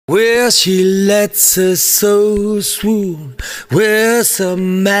where she lets her soul swoon with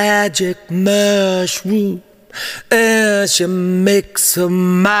some magic mushroom, and she makes her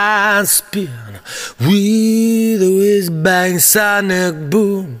mind spin with a whiz-bang sonic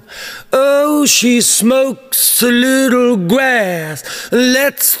boom. Oh, she smokes a little grass,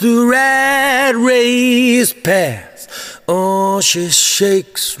 lets the rat race pass. Oh, she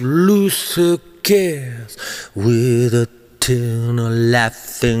shakes loose her cares with a tin of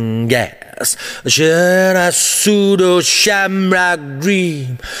laughing gas. She had a pseudo shamrock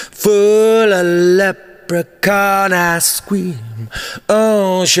dream full of leprechaun ice cream.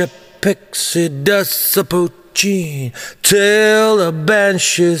 Oh, she pixie dust a poitin till the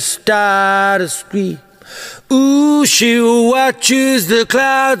benches start to scream. Ooh, she watches the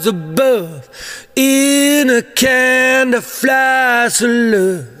clouds above in a can that flies to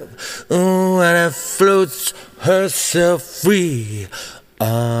love. Oh, and it floats herself free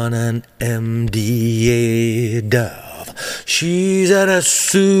on an MDA dove. She's in a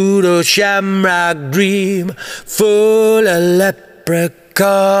pseudo shamrock dream full of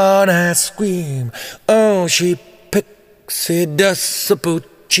leprechaun ice cream. Oh, she pixie dust a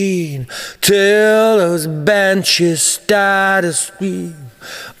poitin till those benches start to scream.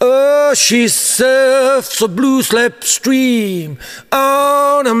 Oh, she surfs a blue slipstream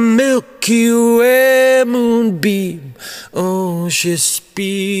on a Milky Way moonbeam. Oh, she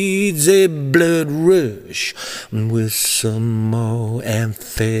speeds a blood rush with some more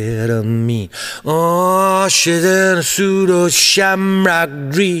amphetamine. Oh, she's in a pseudo shamrock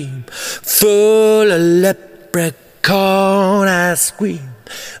dream full of leprechaun ice cream.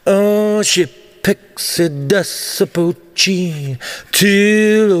 Oh, she pixie dust a poitin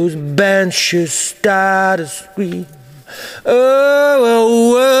till those benches start to scream. Oh, a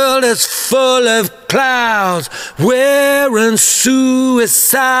world is full of clowns wearing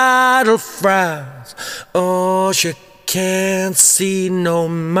suicidal frowns. Oh, she can't see no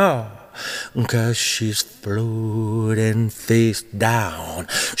more 'cause she's floating face down.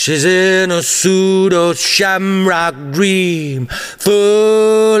 She's in a pseudo shamrock dream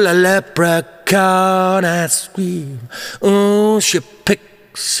full of leprechaun ice cream. Oh, she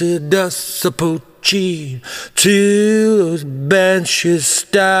pixie dust a poitin till those benches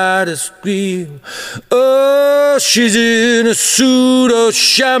start to scream. Oh, she's in a pseudo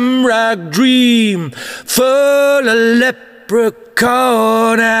shamrock dream full of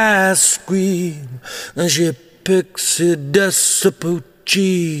leprechaun ice cream. And she pixie dust a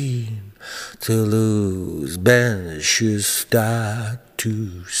poitin till those benches start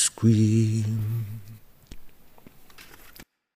to scream.